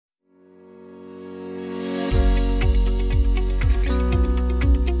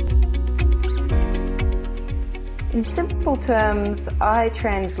In simple terms, I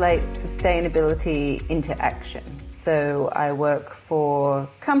translate sustainability into action. So I work for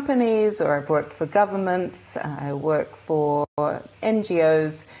companies, or I've worked for governments, I work for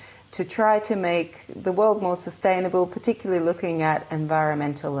NGOs to try to make the world more sustainable, particularly looking at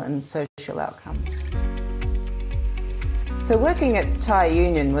environmental and social outcomes. So working at Thai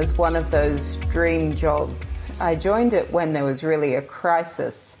Union was one of those dream jobs. I joined it when there was really a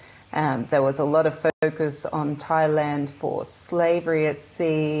crisis. There was a lot of focus on Thailand for slavery at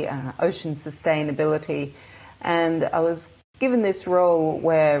sea, ocean sustainability, and I was given this role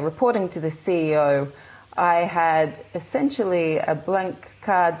where, reporting to the CEO, I had essentially a blank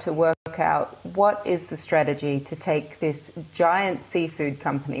card to work out what is the strategy to take this giant seafood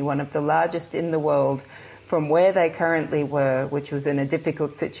company, one of the largest in the world, from where they currently were, which was in a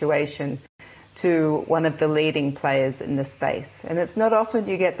difficult situation, to one of the leading players in the space. And it's not often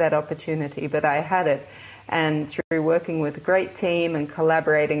you get that opportunity, but I had it. And through working with a great team and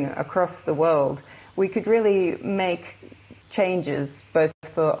collaborating across the world, we could really make changes both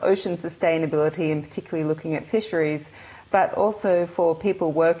for ocean sustainability and particularly looking at fisheries, but also for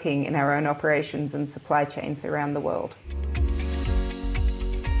people working in our own operations and supply chains around the world.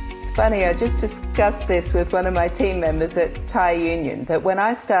 It's funny, I just discussed this with one of my team members at Thai Union, that when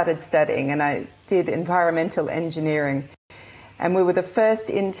I started studying, and I did environmental engineering, and we were the first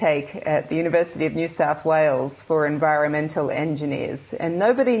intake at the University of New South Wales for environmental engineers, and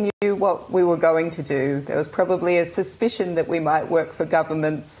nobody knew what we were going to do. There was probably a suspicion that we might work for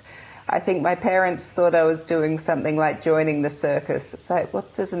governments. I think my parents thought I was doing something like joining the circus. It's like,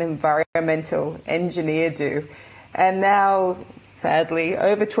 what does an environmental engineer do? And now, sadly,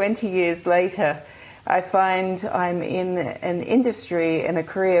 over 20 years later, I find I'm in an industry and a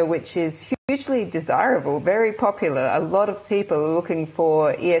career which is hugely desirable, very popular. A lot of people are looking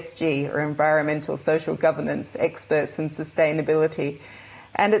for ESG, or environmental social governance experts in sustainability.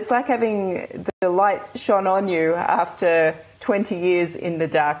 And it's like having the light shone on you after 20 years in the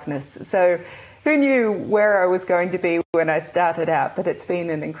darkness. So who knew where I was going to be when I started out, but it's been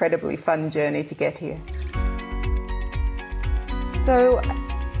an incredibly fun journey to get here. So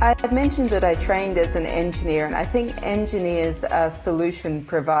I mentioned that I trained as an engineer, and I think engineers are solution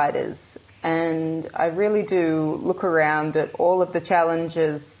providers. And I really do look around at all of the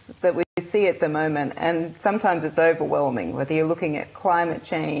challenges that we see at the moment, and sometimes it's overwhelming, whether you're looking at climate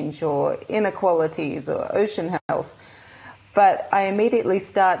change or inequalities or ocean health. But I immediately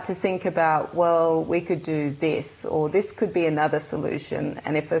start to think about, well, we could do this, or this could be another solution.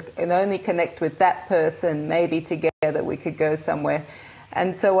 And if I can only connect with that person, maybe together we could go somewhere.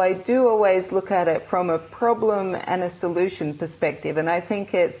 And so I do always look at it from a problem and a solution perspective. And I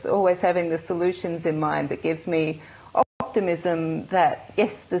think it's always having the solutions in mind that gives me optimism that,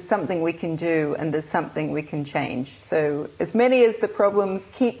 yes, there's something we can do and there's something we can change. So as many as the problems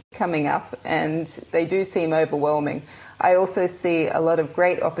keep coming up, and they do seem overwhelming, I also see a lot of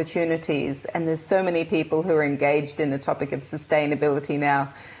great opportunities, and there's so many people who are engaged in the topic of sustainability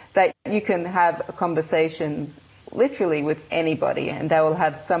now that you can have a conversation literally with anybody, and they will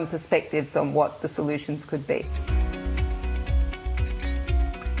have some perspectives on what the solutions could be.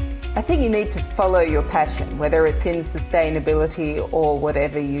 I think you need to follow your passion, whether it's in sustainability or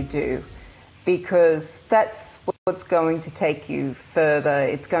whatever you do, because that's what's going to take you further.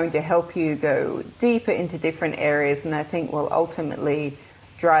 It's going to help you go deeper into different areas, and I think will ultimately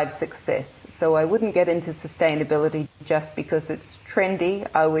drive success. So I wouldn't get into sustainability just because it's trendy.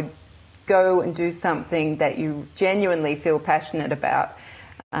 I would go and do something that you genuinely feel passionate about.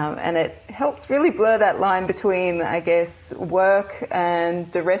 And it helps really blur that line between, I guess, work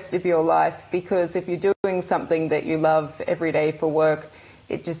and the rest of your life, because if you're doing something that you love every day for work,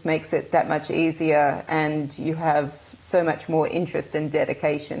 it just makes it that much easier, and you have so much more interest and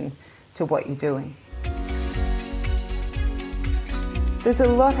dedication to what you're doing. There's a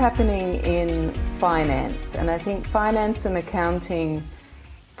lot happening in finance, and I think finance and accounting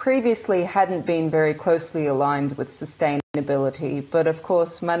previously hadn't been very closely aligned with sustainability, but of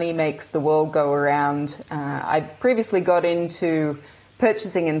course money makes the world go around. I previously got into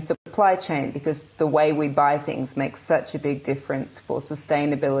purchasing and supply chain because the way we buy things makes such a big difference for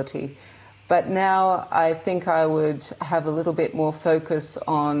sustainability. But now I think I would have a little bit more focus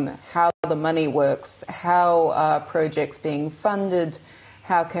on how the money works, how are projects being funded,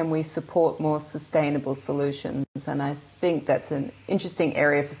 how can we support more sustainable solutions. And I think that's an interesting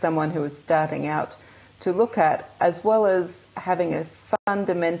area for someone who is starting out to look at, as well as having a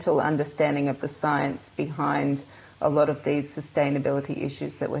fundamental understanding of the science behind a lot of these sustainability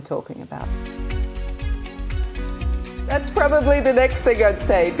issues that we're talking about. That's probably the next thing I'd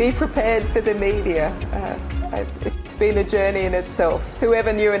say. Be prepared for the media. It's been a journey in itself.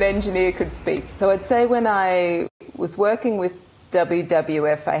 Whoever knew an engineer could speak. So I'd say when I was working with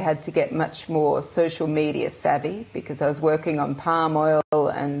WWF, I had to get much more social media savvy because I was working on palm oil,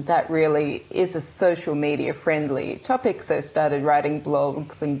 and that really is a social media friendly topic. So I started writing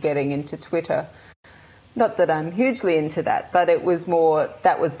blogs and getting into Twitter. Not that I'm hugely into that, but it was more,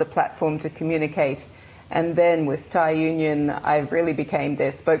 that was the platform to communicate. And then with Thai Union, I really became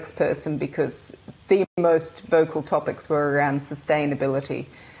their spokesperson because the most vocal topics were around sustainability.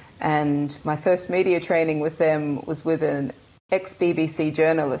 And my first media training with them was with an ex-BBC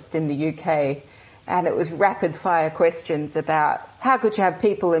journalist in the UK, and it was rapid fire questions about how could you have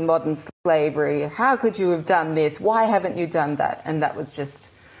people in modern slavery? How could you have done this? Why haven't you done that? And that was just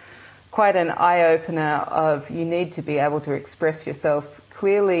quite an eye-opener of you need to be able to express yourself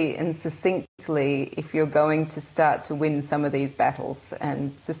clearly and succinctly if you're going to start to win some of these battles.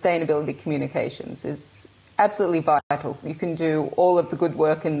 And sustainability communications is absolutely vital. You can do all of the good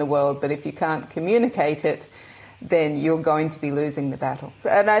work in the world, but if you can't communicate it, then you're going to be losing the battle.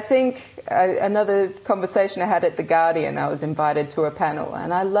 And I think another conversation I had at The Guardian, I was invited to a panel,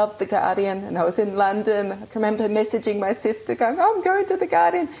 and I loved The Guardian, and I was in London. I can remember messaging my sister going, oh, I'm going to The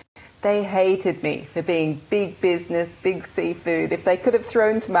Guardian. They hated me for being big business, big seafood. If they could have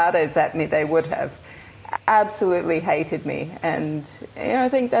thrown tomatoes at me, they would have. Absolutely hated me. And I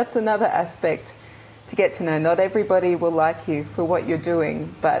think that's another aspect to get to know. Not everybody will like you for what you're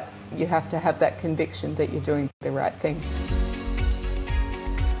doing, but you have to have that conviction that you're doing the right thing.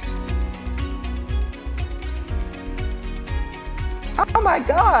 Oh my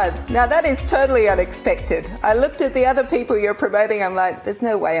God, now that is totally unexpected. I looked at the other people you're promoting, I'm like, there's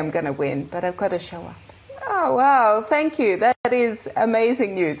no way I'm going to win, but I've got to show up. Oh wow, thank you. That is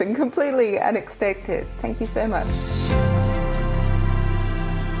amazing news and completely unexpected. Thank you so much.